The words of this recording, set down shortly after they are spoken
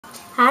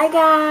Hi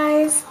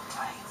guys!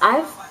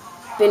 I've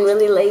been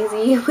really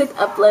lazy with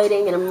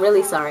uploading and I'm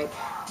really sorry.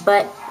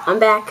 But I'm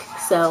back,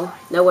 so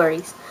no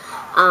worries.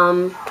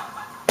 Um,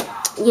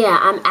 yeah,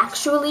 I'm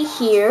actually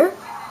here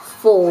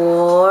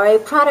for a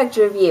product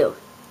review.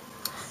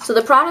 So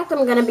the product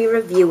I'm going to be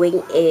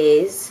reviewing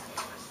is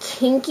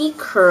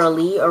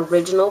Kinky-Curly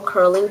Original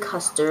Curling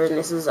Custard. And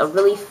this is a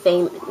really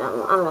famous, I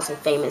don't want to say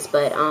famous,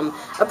 but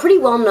a pretty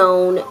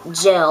well-known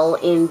gel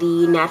in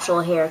the natural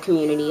hair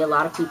community. A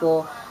lot of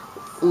people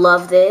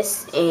love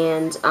this,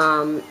 and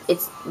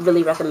it's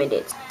really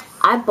recommended.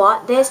 I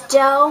bought this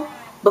gel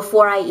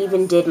before I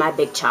even did my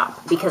big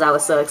chop because I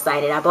was so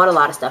excited. I bought a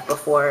lot of stuff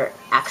before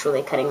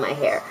actually cutting my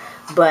hair.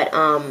 But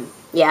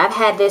yeah, I've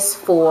had this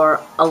for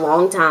a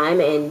long time,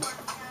 and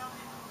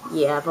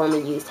yeah, I've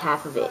only used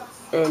half of it.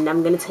 And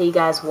I'm going to tell you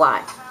guys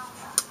why.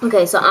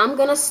 Okay, so I'm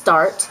going to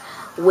start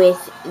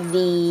with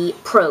the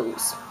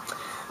pros.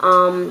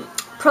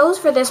 Pros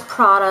for this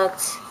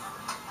product.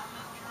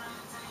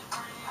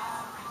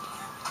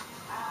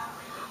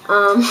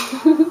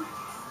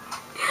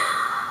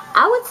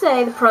 I would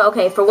say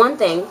okay, for one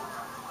thing,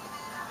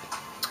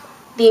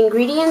 the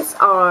ingredients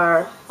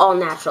are all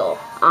natural,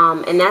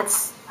 and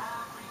that's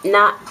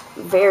not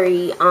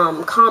very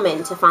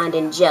common to find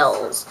in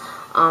gels.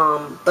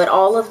 But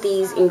all of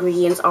these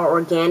ingredients are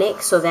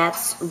organic, so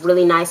that's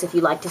really nice if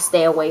you like to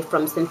stay away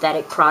from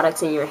synthetic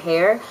products in your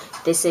hair.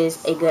 This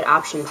is a good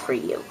option for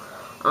you.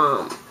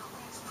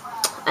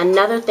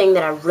 Another thing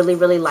that I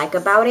really like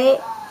about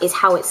it is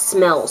how it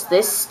smells.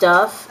 This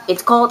stuff,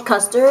 it's called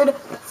Custard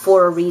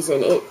for a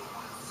reason.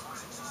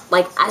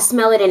 Like, I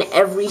smell it, and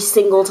every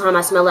single time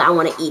I smell it, I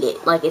want to eat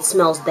it. Like, it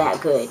smells that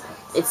good.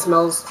 It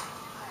smells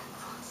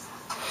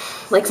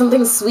like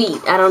something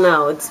sweet. I don't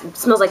know. It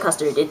smells like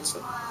custard.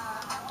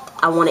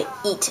 I want to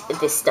eat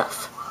this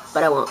stuff,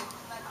 but I won't.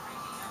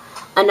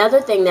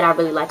 Another thing that I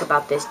really like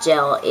about this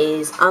gel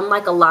is,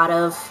 unlike a lot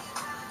of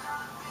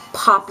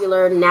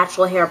popular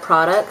natural hair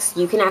products,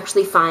 you can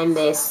actually find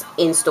this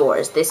in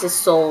stores. This is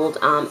sold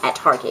at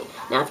Target.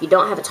 Now, if you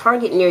don't have a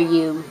Target near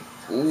you,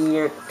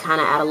 you're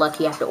kind of out of luck.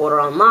 You have to order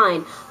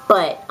online.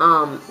 But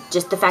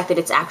just the fact that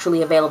it's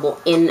actually available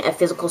in a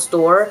physical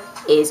store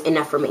is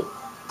enough for me.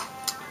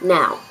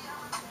 Now,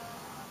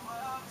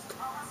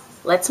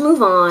 let's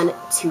move on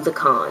to the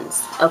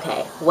cons.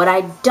 Okay, what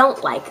I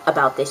don't like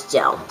about this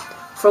gel.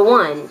 For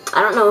one,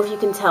 I don't know if you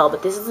can tell,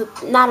 but this is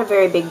not a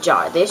very big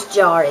jar. This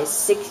jar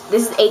is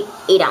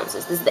eight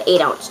ounces. This is the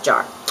 8-ounce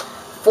jar.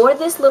 For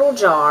this little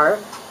jar,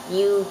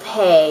 you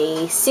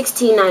pay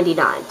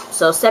 $16.99.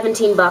 So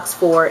 17 bucks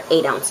for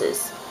 8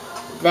 ounces.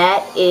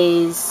 That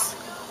is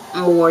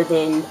more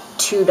than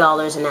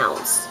 $2 an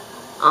ounce.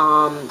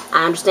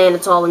 I understand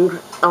it's all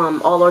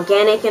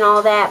organic and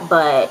all that,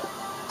 but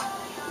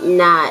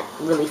not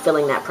really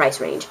filling that price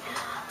range.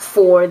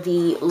 For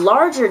the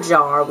larger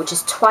jar, which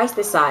is twice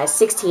the size,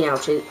 16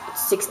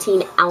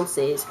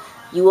 ounces,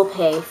 you will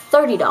pay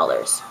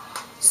 $30.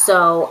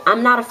 So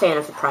I'm not a fan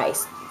of the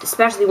price,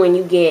 especially when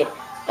you get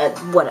a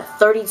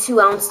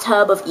 32-ounce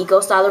tub of Eco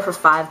Styler for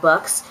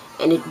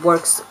 $5, and it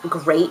works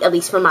great, at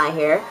least for my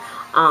hair.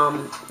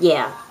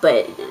 Yeah,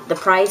 but the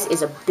price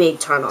is a big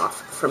turnoff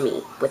for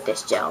me with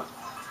this gel.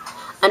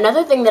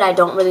 Another thing that I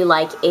don't really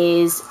like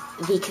is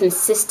the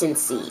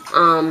consistency.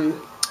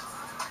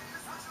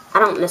 I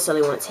don't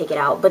necessarily want to take it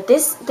out, but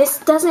this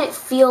doesn't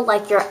feel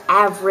like your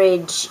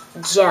average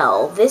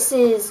gel.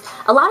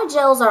 A lot of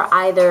gels are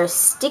either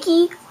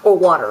sticky or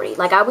watery.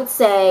 Like, I would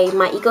say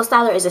my Eco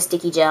Styler is a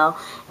sticky gel,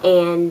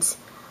 and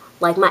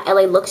like my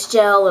LA Looks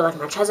gel or like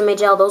my Tresemme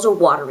gel, those are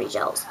watery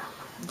gels.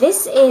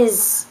 This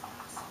is,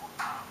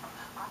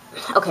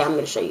 okay, I'm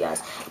going to show you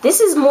guys.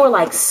 This is more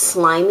like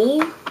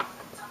slimy.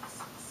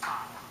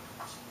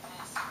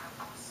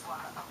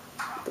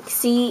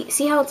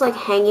 See how it's like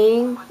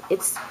hanging?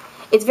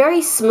 It's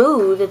very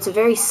smooth. It's a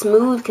very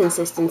smooth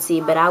consistency,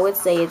 but I would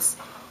say it's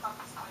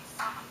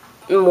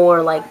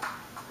more like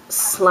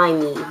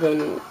slimy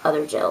than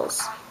other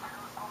gels.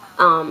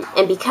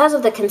 And because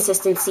of the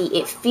consistency,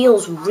 it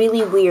feels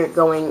really weird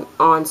going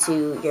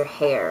onto your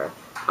hair.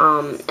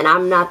 And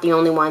I'm not the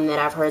only one that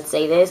I've heard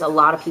say this. A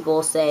lot of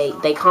people say,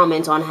 they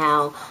comment on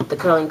how the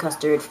curling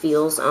custard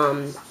feels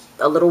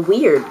a little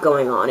weird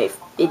going on.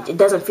 It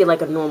doesn't feel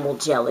like a normal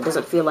gel. It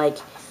doesn't feel like...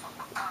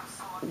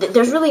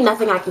 There's really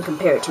nothing I can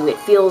compare it to. It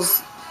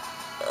feels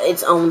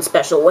its own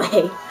special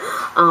way.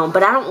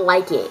 But I don't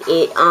like it.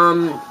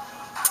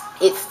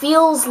 It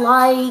feels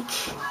like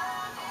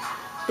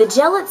the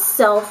gel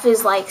itself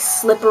is like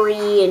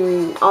slippery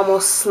and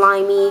almost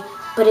slimy,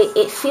 but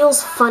it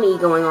feels funny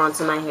going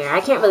onto my hair. I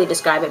can't really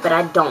describe it, but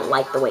I don't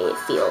like the way it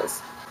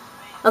feels.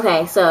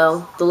 Okay,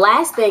 so the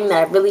last thing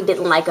that I really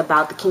didn't like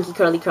about the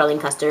Kinky-Curly Curling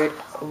Custard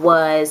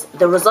was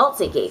the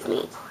results it gave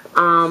me.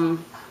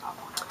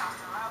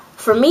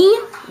 For me,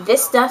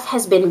 this stuff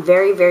has been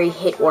very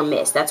hit or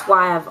miss. That's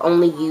why I've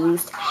only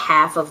used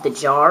half of the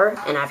jar,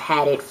 and I've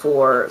had it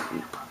for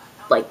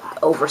like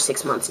over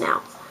 6 months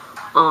now.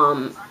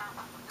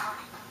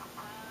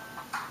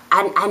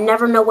 I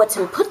never know what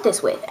to put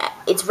this with.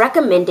 it's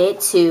recommended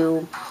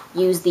to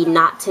use the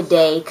Not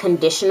Today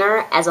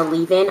conditioner as a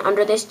leave-in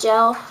under this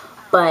gel,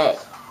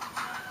 but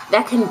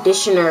that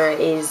conditioner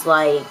is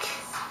like,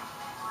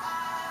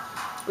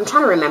 I'm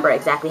trying to remember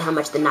exactly how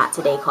much the Not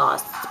Today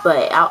costs,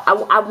 but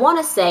I want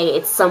to say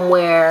it's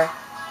somewhere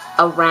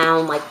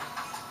around like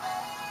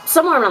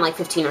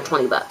 15 or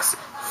 20 bucks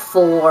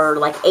for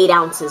like 8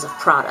 ounces of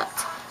product,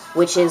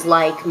 which is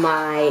like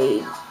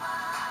my,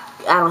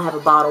 I don't have a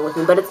bottle with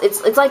me, but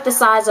it's like the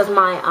size of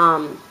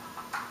my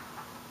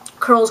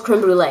Curls Creme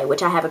Brulee,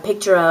 which I have a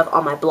picture of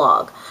on my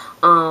blog.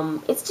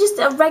 It's just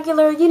a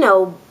regular,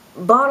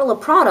 bottle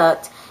of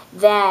product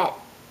that,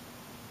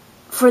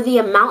 for the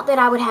amount that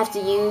I would have to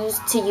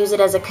use it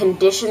as a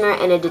conditioner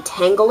and a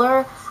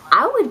detangler,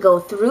 I would go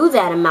through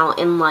that amount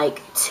in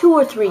like 2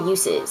 or 3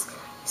 uses.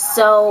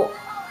 So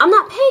I'm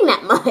not paying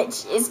that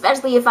much,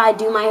 especially if I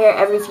do my hair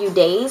every few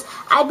days.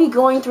 I'd be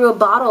going through a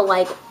bottle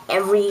like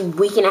every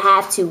week and a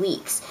half, 2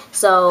 weeks.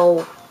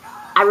 So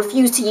I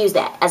refuse to use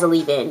that as a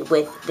leave-in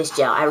with this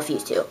gel. I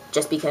refuse to,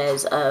 just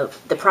because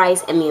of the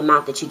price and the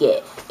amount that you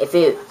get. If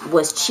it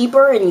was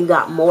cheaper and you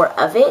got more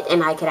of it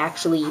and I could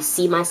actually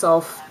see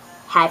myself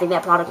having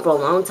that product for a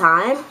long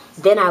time,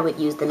 then I would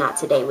use the Not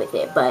Today with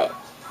it. But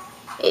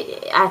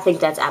I think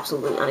that's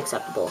absolutely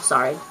unacceptable.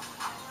 Sorry.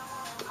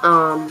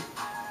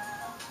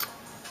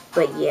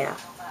 But yeah,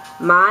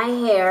 my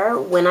hair,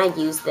 when I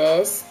use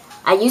this,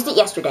 I used it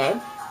yesterday,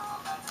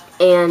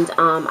 and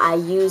I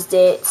used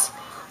it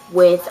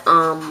with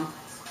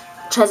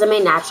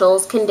Tresemme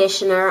Naturals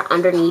conditioner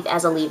underneath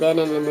as a leave-in,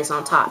 and then this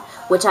on top,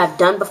 which I've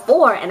done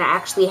before, and I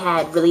actually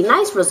had really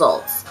nice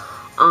results.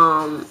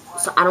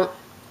 So I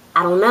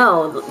don't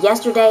know.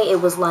 Yesterday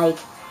it was like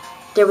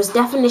there was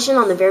definition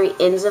on the very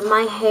ends of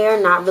my hair,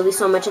 not really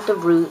so much at the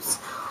roots.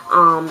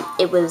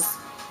 It was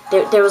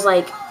there was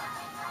like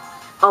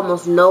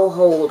almost no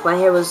hold. My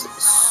hair was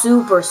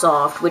super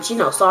soft, which,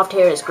 soft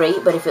hair is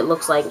great, but if it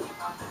looks like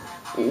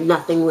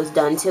nothing was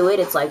done to it,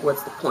 it's like,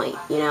 what's the point,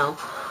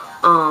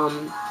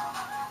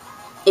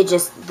 It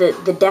just,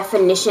 the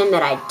definition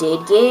that I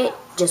did get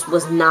just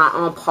was not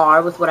on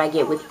par with what I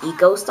get with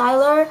Eco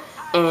Styler,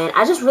 and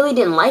I just really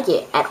didn't like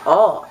it at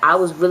all. I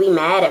was really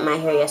mad at my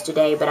hair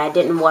yesterday, but I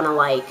didn't want to,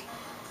 like,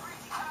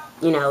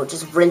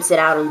 just rinse it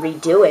out and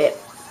redo it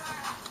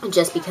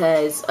just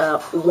because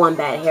of one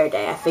bad hair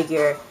day. I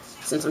figure,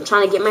 since I'm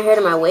trying to get my hair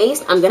to my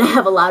waist, I'm going to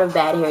have a lot of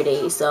bad hair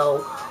days,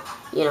 so,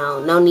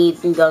 no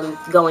need in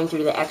going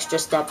through the extra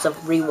steps of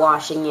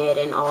rewashing it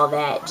and all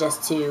that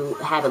just to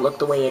have it look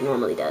the way it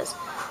normally does.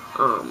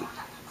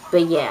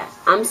 But yeah,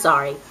 I'm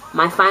sorry.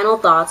 My final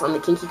thoughts on the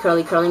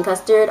Kinky-Curly Curling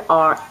Custard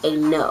are a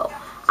no.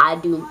 I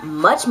do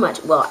much,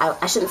 well,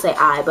 I shouldn't say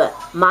but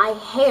my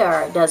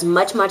hair does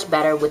much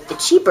better with the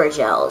cheaper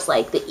gels,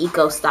 like the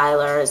Eco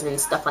Stylers and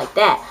stuff like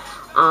that.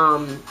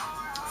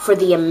 For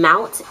the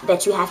amount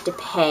that you have to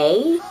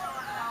pay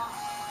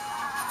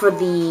for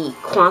the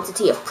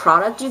quantity of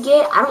product you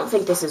get, I don't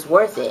think this is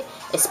worth it,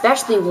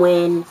 especially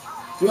when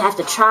you have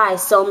to try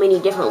so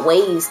many different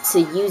ways to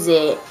use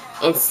it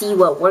and see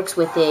what works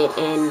with it,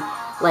 and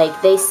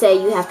like they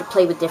say you have to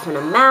play with different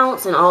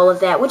amounts and all of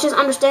that, which is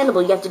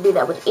understandable. You have to do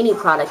that with any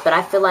product, but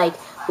I feel like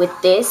with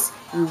this,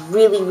 you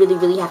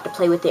really have to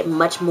play with it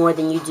much more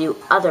than you do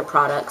other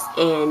products,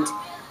 and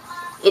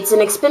it's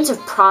an expensive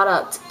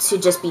product to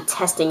just be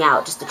testing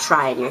out, just to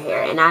try in your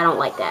hair, and I don't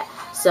like that.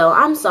 So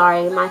I'm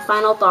sorry, my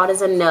final thought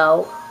is a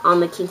no on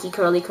the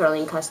Kinky-Curly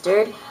Curling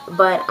Custard,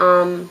 but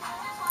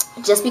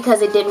just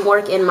because it didn't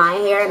work in my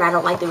hair and I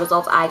don't like the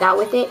results I got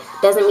with it,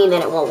 doesn't mean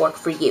that it won't work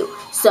for you.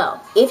 So,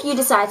 if you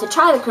decide to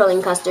try the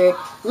curling custard,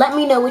 let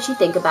me know what you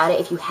think about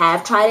it. If you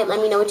have tried it, let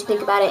me know what you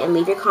think about it and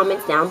leave your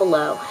comments down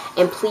below.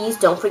 And please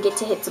don't forget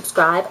to hit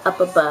subscribe up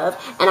above.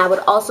 And I would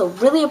also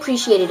really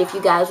appreciate it if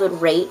you guys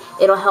would rate.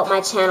 It'll help my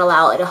channel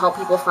out. It'll help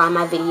people find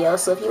my videos.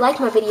 So if you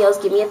like my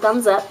videos, give me a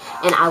thumbs up.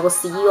 And I will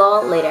see you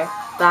all later.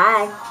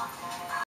 Bye.